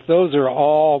Salt Lake, those are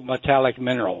all metallic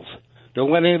minerals.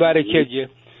 Don't let anybody kid you.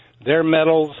 They're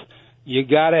metals. You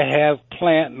gotta have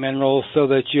plant minerals so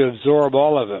that you absorb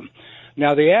all of them.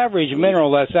 Now, the average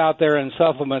mineral that's out there in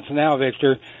supplements now,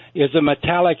 Victor, is a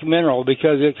metallic mineral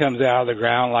because it comes out of the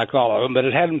ground like all of them, but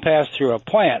it hadn't passed through a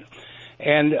plant.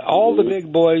 And all the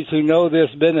big boys who know this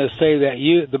business say that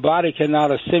the body cannot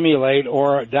assimilate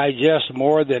or digest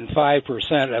more than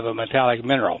 5% of a metallic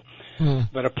mineral.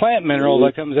 But a plant mineral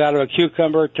that comes out of a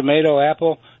cucumber, tomato,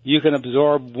 apple, you can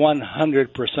absorb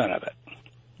 100% of it.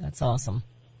 That's awesome.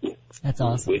 That's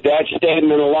awesome. With that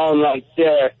statement alone right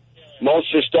there,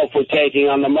 most of the stuff we're taking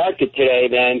on the market today,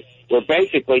 then, we're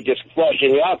basically just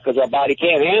flushing it out because our body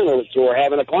can't handle it, so we're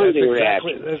having a cleansing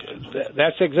reaction.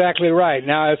 That's exactly right.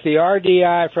 Now, if the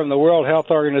RDI from the World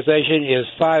Health Organization is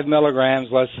 5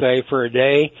 milligrams, let's say, for a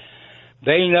day,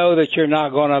 they know that you're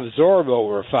not going to absorb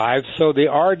over 5, so the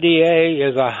RDA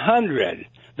is 100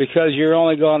 because you're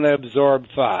only going to absorb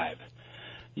 5.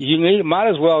 You might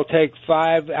as well take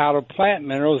 5 out of plant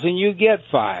minerals and you get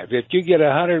 5. If you get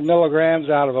 100 milligrams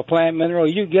out of a plant mineral,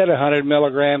 you get 100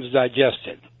 milligrams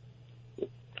digested.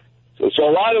 So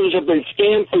a lot of us have been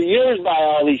scammed for years by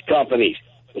all these companies.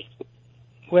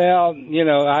 Well, you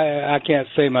know, I can't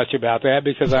say much about that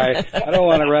because I don't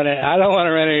want to run it. I don't want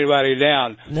to run anybody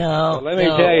down. No. So let me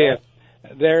tell you,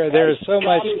 There's so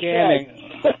much scamming.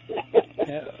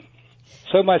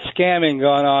 So much scamming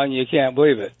going on, you can't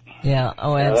believe it. Yeah.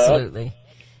 Oh, absolutely.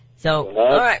 So,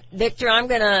 all right, Victor, I'm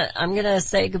gonna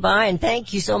say goodbye and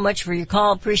thank you so much for your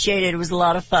call. Appreciate it. It was a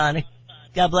lot of fun.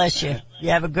 God bless you.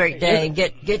 You have a great day.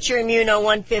 Get your Immuno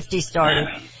 150 started.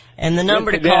 And the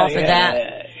number to call for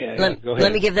that,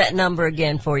 let me give that number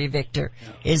again for you, Victor,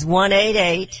 is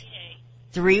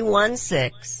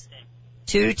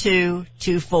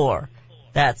 1-888-316-2224.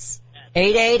 That's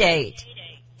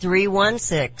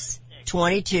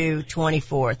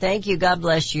 888-316-2224. Thank you. God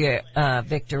bless you,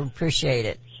 Victor. Appreciate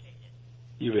it.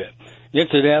 You bet.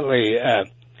 Incidentally,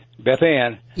 Beth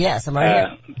Ann. Yes, I'm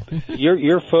right here.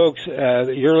 Your folks,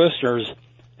 your listeners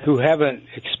who haven't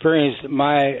experienced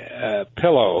my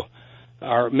pillow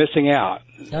are missing out.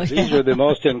 Oh, These are the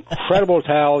most incredible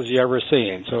towels you ever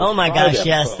seen. So oh my gosh,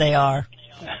 yes, they are.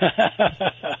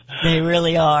 They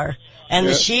really are. And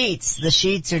the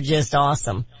sheets are just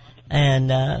awesome. And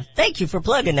thank you for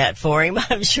plugging that for him.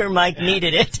 I'm sure Mike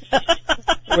needed it.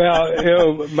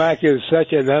 Well, Mike is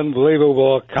such an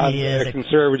unbelievable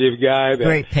conservative guy.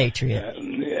 Great patriot.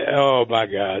 Oh, my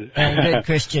God. And a good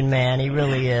Christian man. He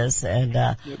really is. And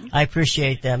I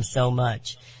appreciate them so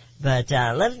much. But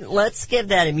let's give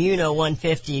that Immuno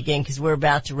 150 again because we're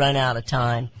about to run out of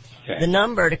time. Okay. The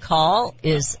number to call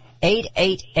is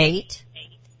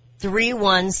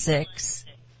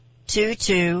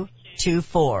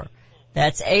 888-316-2224.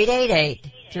 That's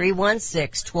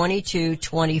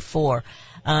 888-316-2224.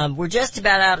 We're just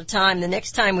about out of time. The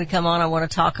next time we come on, I want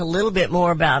to talk a little bit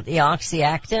more about the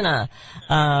Oxyactin.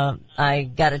 I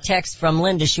got a text from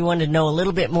Linda. She wanted to know a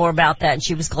little bit more about that, and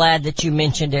she was glad that you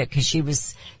mentioned it because she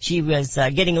was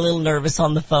getting a little nervous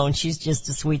on the phone. She's just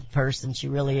a sweet person. She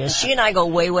really is. She and I go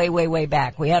way, way, way, way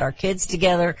back. We had our kids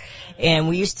together, and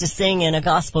we used to sing in a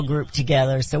gospel group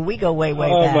together, so we go way, way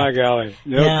back. Oh, my golly.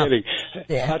 No kidding.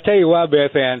 Yeah. I'll tell you what,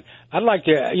 Beth Ann, I'd like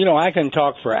to, I can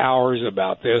talk for hours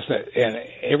about this, and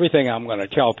everything I'm going to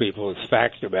tell people is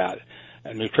facts about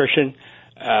nutrition.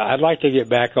 I'd like to get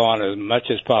back on as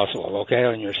much as possible, okay,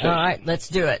 on your station. All right, let's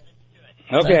do it.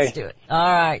 Okay. Let's do it. All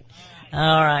right.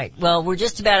 All right. Well, we're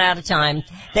just about out of time.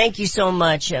 Thank you so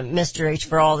much, Mr. H,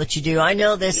 for all that you do. I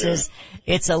know it's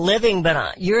a living,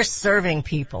 but you're serving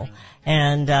people.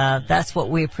 And, that's what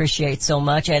we appreciate so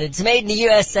much. And it's made in the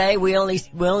USA. We only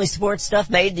support stuff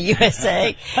made in the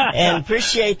USA. And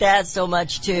appreciate that so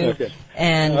much too. Okay.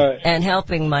 And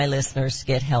helping my listeners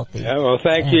get healthy. Yeah, well,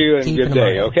 thank you and good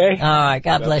day, okay? All right.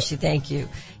 God bless you. Thank you.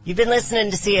 You've been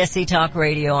listening to CSC Talk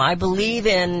Radio. I believe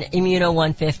in Immuno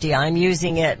 150. I'm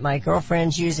using it. My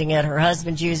girlfriend's using it. Her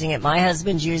husband's using it. My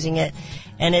husband's using it.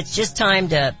 And it's just time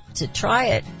to try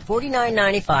it.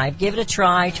 $49.95. Give it a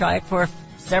try. Try it for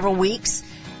several weeks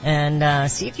and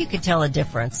see if you can tell a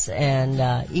difference. And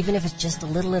even if it's just a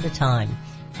little at a time,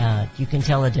 you can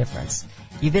tell a difference.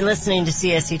 You've been listening to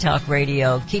CSC Talk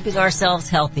Radio. Keeping ourselves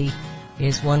healthy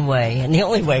is one way, and the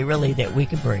only way really that we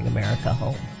can bring America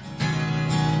home.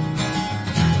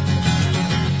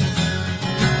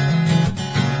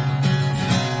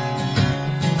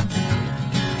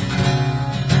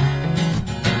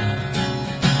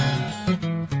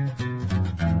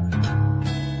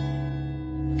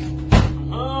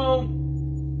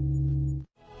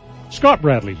 Scott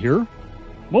Bradley here.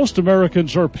 Most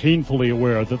Americans are painfully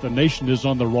aware that the nation is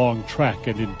on the wrong track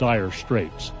and in dire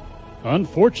straits.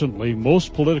 Unfortunately,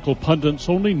 most political pundits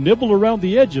only nibble around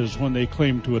the edges when they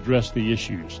claim to address the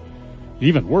issues.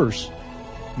 Even worse,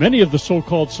 many of the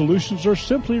so-called solutions are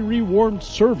simply rewarmed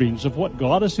servings of what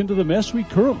got us into the mess we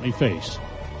currently face.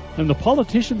 And the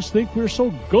politicians think we're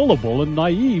so gullible and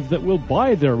naive that we'll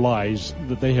buy their lies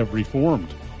that they have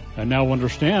reformed, and now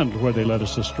understand where they led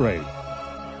us astray.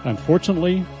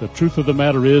 Unfortunately, the truth of the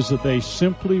matter is that they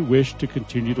simply wish to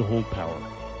continue to hold power.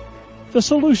 The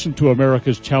solution to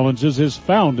America's challenges is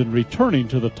found in returning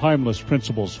to the timeless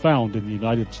principles found in the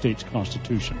United States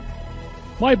Constitution.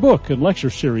 My book and lecture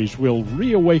series will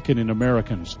reawaken in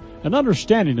Americans an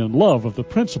understanding and love of the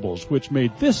principles which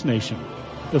made this nation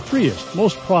the freest,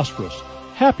 most prosperous,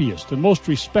 happiest, and most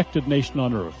respected nation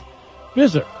on earth.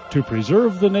 Visit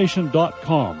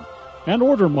topreservethenation.com and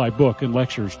order my book and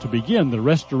lectures to begin the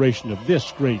restoration of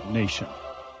this great nation.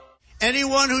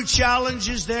 Anyone who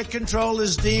challenges their control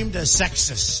is deemed a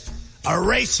sexist, a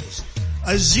racist,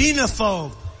 a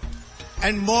xenophobe,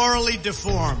 and morally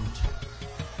deformed.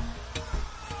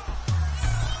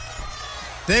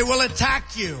 They will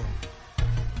attack you.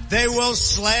 They will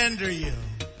slander you.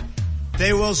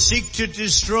 They will seek to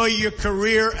destroy your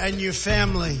career and your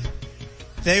family.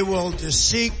 They will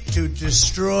seek to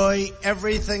destroy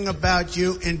everything about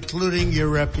you, including your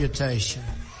reputation.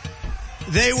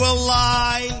 They will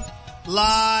lie,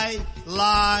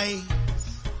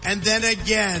 and then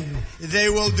again, they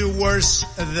will do worse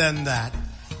than that.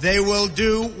 They will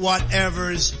do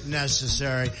whatever's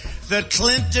necessary. The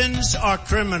Clintons are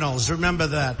criminals. Remember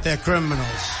that. They're criminals.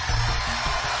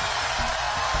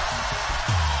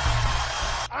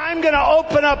 I'm going to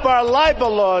open up our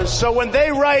libel laws so when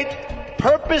they write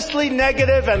purposely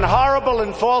negative and horrible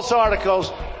and false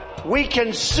articles, we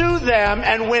can sue them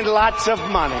and win lots of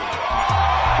money.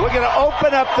 We're going to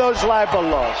open up those libel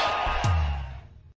laws.